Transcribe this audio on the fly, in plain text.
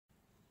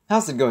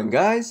How's it going,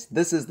 guys?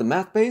 This is the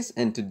Math Base,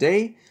 and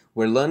today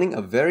we're learning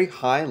a very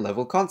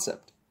high-level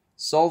concept,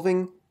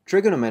 solving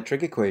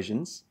trigonometric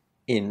equations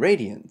in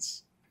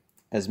radians.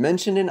 As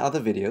mentioned in other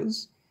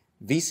videos,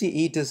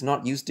 VCE does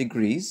not use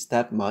degrees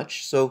that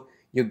much, so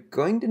you're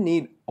going to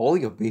need all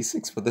your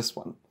basics for this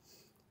one.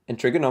 And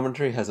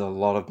trigonometry has a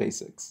lot of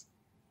basics.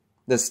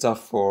 There's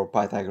stuff for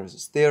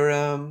Pythagoras'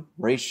 theorem,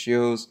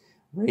 ratios,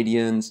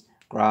 radians,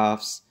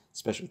 graphs,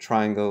 special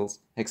triangles,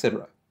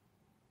 etc.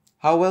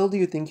 How well do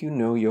you think you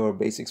know your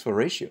basics for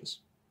ratios?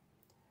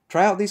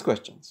 Try out these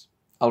questions.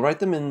 I'll write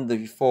them in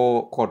the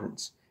 4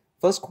 quadrants.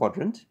 First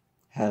quadrant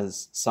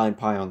has sine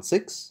pi on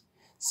 6.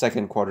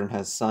 Second quadrant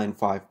has sine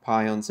 5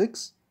 pi on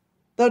 6.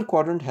 Third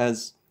quadrant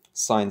has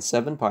sine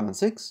 7 pi on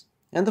 6.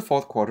 And the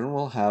fourth quadrant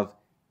will have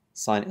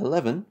sine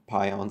 11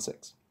 pi on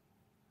 6.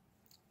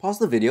 Pause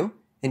the video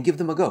and give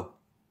them a go.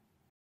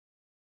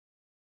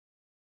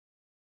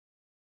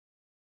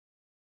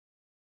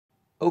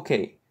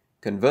 Okay,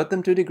 convert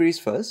them to degrees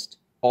first.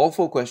 All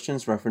 4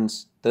 questions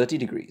reference 30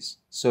 degrees,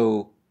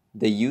 so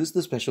they use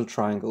the special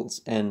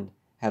triangles and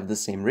have the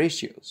same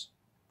ratios.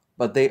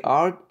 But they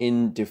are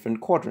in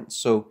different quadrants,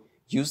 so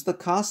use the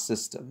cast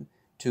system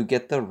to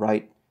get the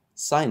right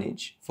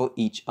signage for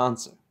each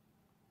answer.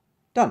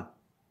 Done.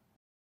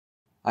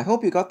 I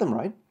hope you got them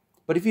right,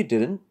 but if you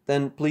didn't,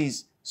 then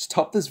please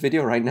stop this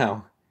video right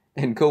now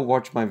and go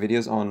watch my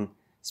videos on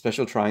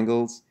special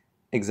triangles,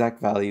 exact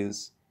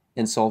values,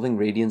 and solving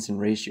radians and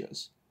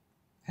ratios.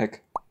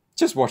 Heck,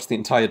 just watch the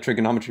entire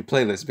trigonometry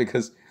playlist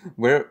because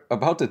we're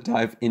about to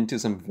dive into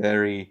some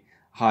very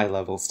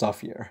high-level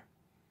stuff here.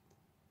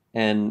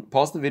 And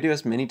pause the video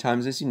as many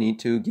times as you need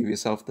to give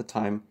yourself the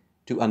time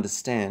to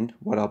understand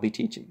what I'll be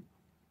teaching.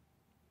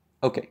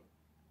 Okay,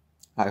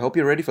 I hope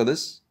you're ready for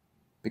this,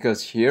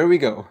 because here we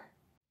go.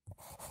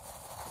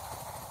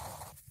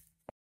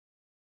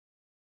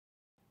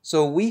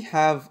 So we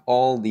have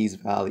all these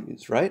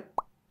values, right?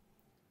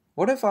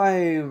 What if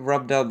I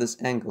rubbed out this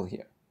angle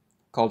here,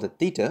 called it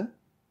theta,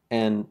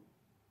 and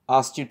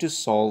asked you to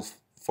solve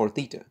for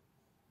theta?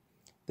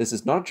 This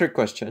is not a trick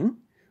question.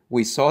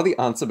 We saw the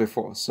answer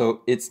before,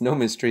 so it's no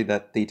mystery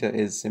that theta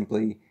is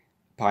simply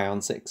pi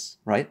on 6,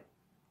 right?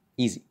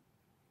 Easy.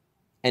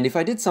 And if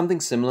I did something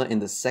similar in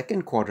the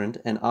second quadrant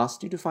and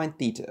asked you to find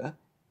theta,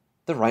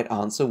 the right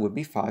answer would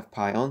be 5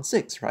 pi on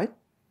 6, right?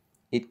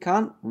 It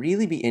can't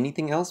really be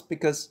anything else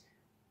because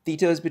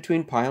theta is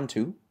between pi on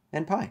 2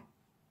 and pi.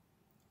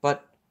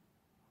 But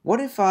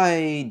what if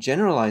I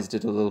generalized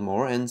it a little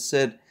more and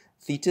said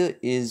theta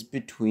is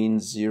between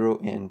 0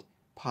 and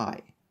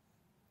pi?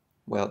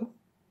 Well,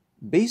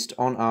 based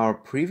on our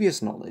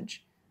previous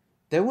knowledge,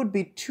 there would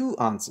be 2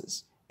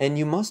 answers, and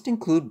you must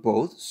include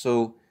both,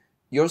 so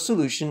your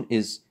solution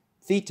is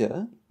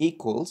theta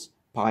equals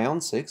pi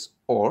on 6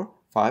 or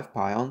 5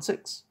 pi on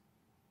 6.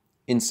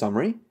 In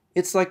summary,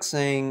 it's like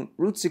saying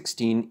root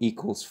 16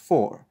 equals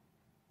 4,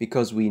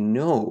 because we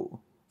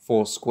know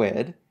 4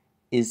 squared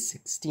is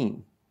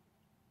 16.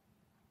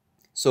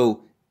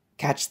 So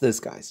catch this,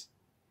 guys.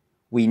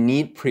 We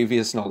need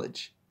previous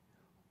knowledge,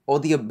 or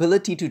the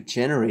ability to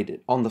generate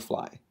it on the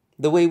fly,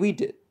 the way we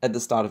did at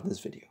the start of this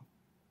video.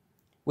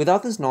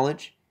 Without this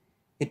knowledge,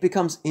 it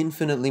becomes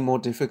infinitely more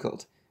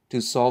difficult to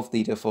solve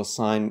theta for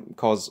sine,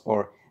 cos,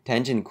 or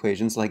tangent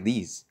equations like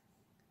these.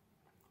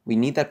 We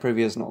need that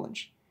previous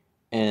knowledge,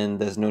 and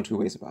there's no 2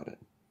 ways about it.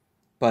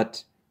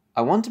 But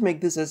I want to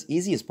make this as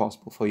easy as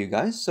possible for you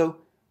guys, so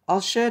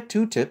I'll share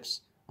 2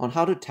 tips on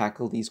how to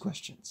tackle these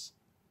questions.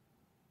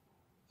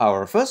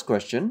 Our first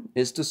question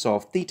is to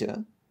solve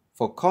theta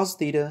for cos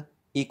theta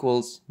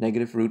equals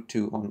negative root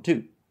 2 on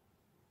 2.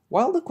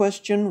 While the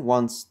question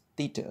wants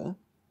theta,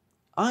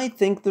 I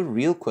think the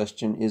real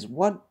question is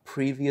what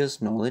previous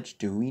knowledge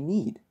do we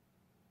need?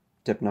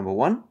 Tip number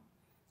 1,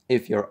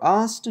 if you're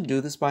asked to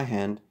do this by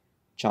hand,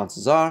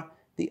 chances are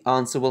the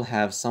answer will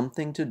have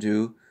something to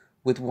do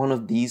with one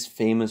of these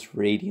famous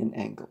radian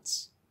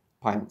angles,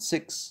 pi on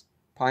 6,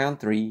 pi on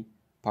 3,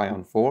 pi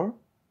on 4,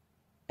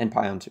 and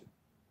pi on 2.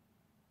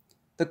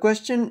 The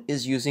question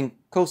is using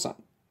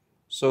cosine,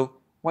 so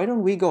why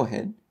don't we go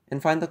ahead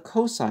and find the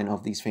cosine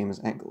of these famous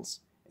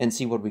angles and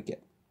see what we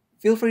get.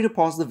 Feel free to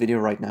pause the video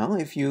right now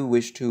if you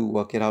wish to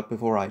work it out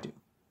before I do.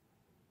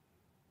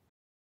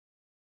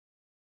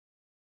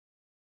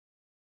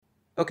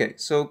 Okay,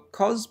 so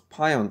cos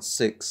pi on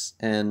 6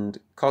 and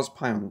cos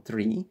pi on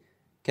 3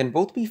 can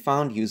both be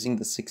found using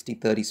the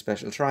 60-30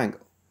 special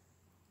triangle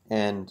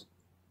and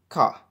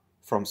ka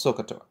from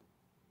SOHCAHTOA.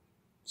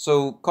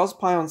 So cos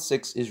pi on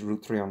 6 is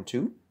root 3 on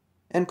 2,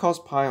 and cos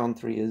pi on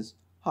 3 is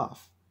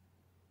half.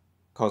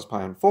 Cos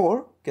pi on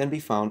 4 can be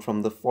found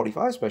from the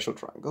 45 special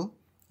triangle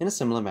in a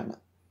similar manner,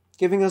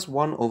 giving us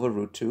 1 over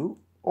root 2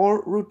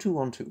 or root 2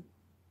 on 2.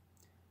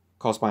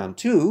 Cos pi on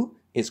 2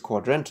 is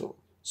quadrantal,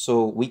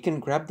 so we can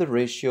grab the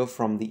ratio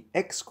from the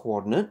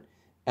x-coordinate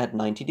at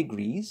 90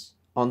 degrees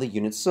on the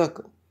unit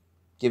circle,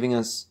 giving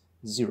us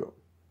 0.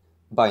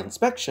 By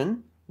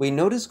inspection, we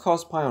notice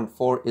cos pi on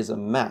 4 is a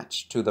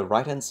match to the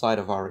right-hand side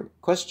of our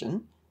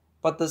question,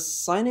 but the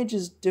signage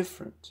is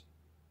different.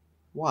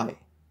 Why?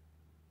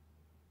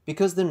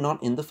 because they're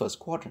not in the first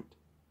quadrant.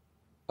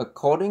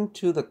 According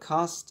to the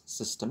cast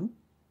system,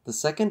 the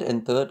second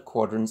and third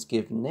quadrants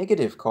give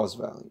negative cos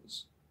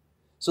values.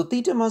 So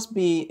theta must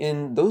be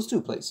in those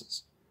two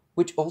places,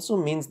 which also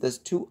means there's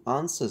two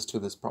answers to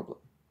this problem.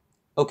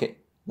 Okay,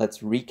 let's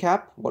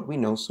recap what we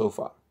know so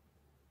far.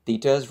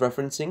 Theta is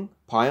referencing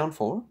pi on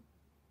 4,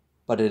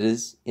 but it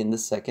is in the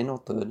second or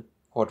third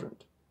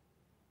quadrant.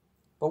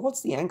 But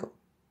what's the angle?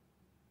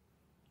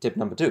 Tip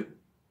number 2.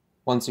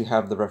 Once you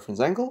have the reference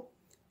angle,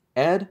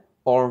 add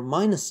or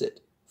minus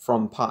it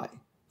from pi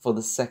for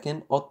the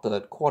second or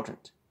third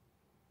quadrant,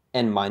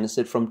 and minus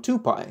it from 2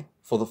 pi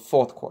for the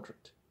fourth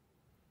quadrant.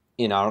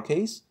 In our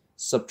case,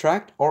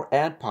 subtract or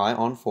add pi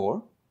on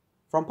 4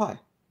 from pi.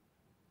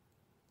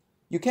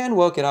 You can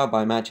work it out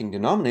by matching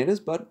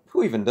denominators, but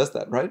who even does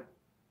that, right?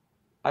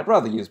 I'd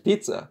rather use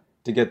pizza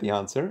to get the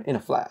answer in a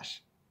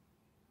flash.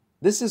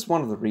 This is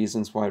one of the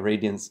reasons why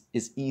radians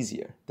is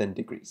easier than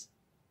degrees.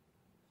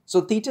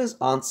 So theta's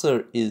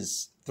answer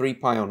is 3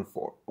 pi on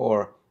 4,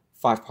 or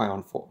 5 pi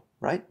on 4,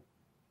 right?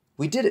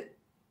 We did it.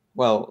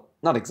 Well,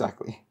 not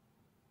exactly.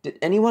 Did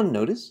anyone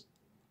notice?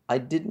 I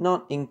did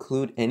not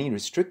include any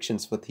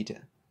restrictions for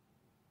theta.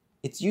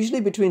 It's usually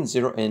between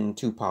 0 and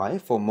 2 pi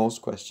for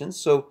most questions,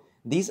 so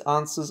these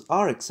answers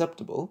are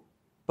acceptable,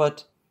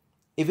 but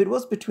if it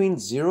was between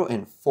 0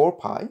 and 4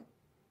 pi,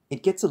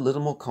 it gets a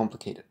little more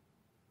complicated.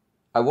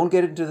 I won't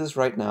get into this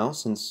right now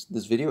since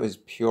this video is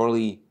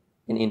purely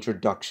an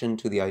introduction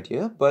to the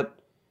idea, but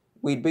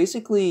we'd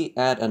basically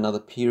add another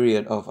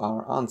period of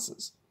our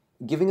answers,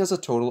 giving us a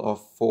total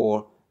of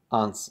 4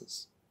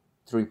 answers.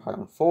 3 pi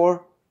on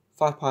 4,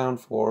 5 pi on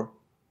 4,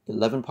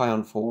 11 pi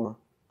on 4,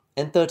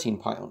 and 13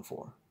 pi on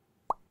 4.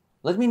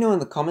 Let me know in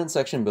the comment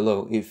section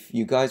below if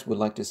you guys would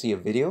like to see a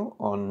video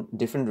on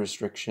different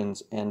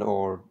restrictions and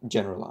or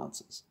general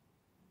answers.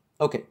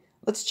 Okay,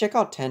 let's check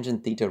out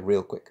tangent theta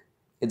real quick.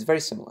 It's very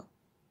similar.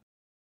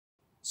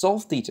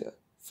 Solve theta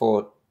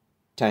for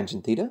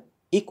tangent theta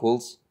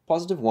equals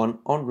positive 1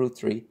 on root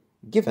 3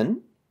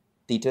 given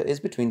theta is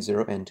between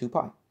 0 and 2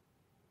 pi.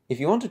 If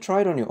you want to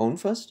try it on your own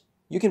first,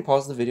 you can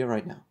pause the video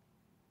right now.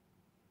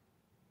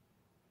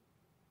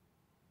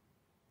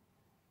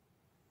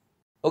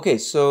 Okay,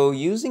 so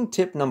using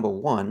tip number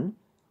 1,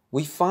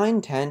 we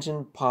find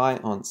tangent pi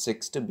on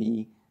 6 to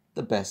be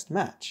the best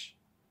match.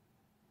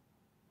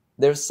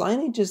 Their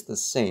signage is the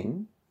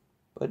same,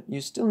 but you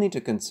still need to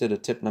consider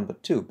tip number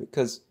 2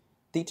 because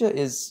theta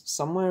is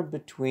somewhere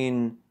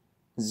between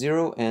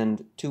 0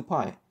 and 2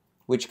 pi,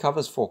 which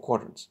covers 4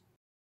 quadrants.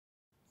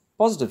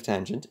 Positive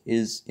tangent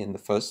is in the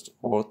first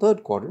or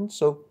third quadrant,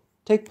 so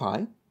take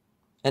pi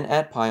and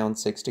add pi on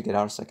 6 to get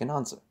our second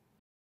answer.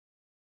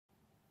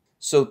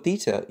 So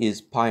theta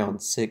is pi on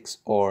 6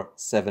 or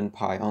 7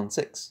 pi on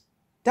 6.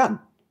 Done!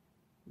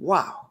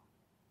 Wow!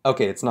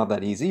 Okay, it's not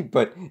that easy,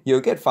 but you'll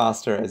get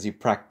faster as you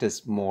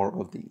practice more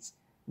of these.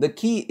 The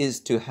key is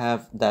to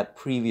have that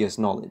previous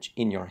knowledge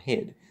in your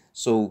head,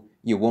 so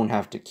you won't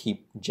have to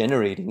keep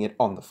generating it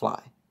on the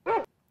fly.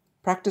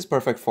 Practice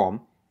perfect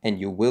form, and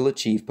you will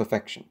achieve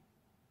perfection.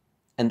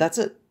 And that's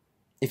it.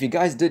 If you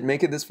guys did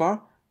make it this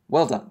far,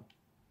 well done.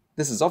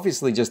 This is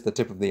obviously just the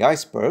tip of the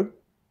iceberg,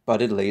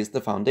 but it lays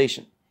the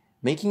foundation,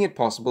 making it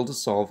possible to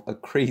solve a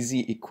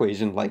crazy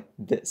equation like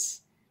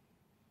this.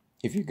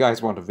 If you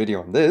guys want a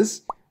video on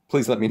this,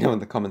 please let me know in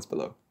the comments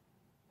below.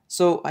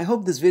 So I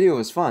hope this video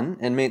was fun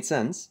and made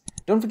sense.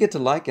 Don't forget to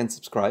like and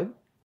subscribe,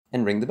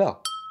 and ring the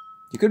bell.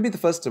 You could be the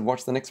first to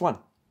watch the next one.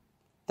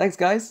 Thanks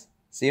guys,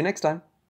 see you next time.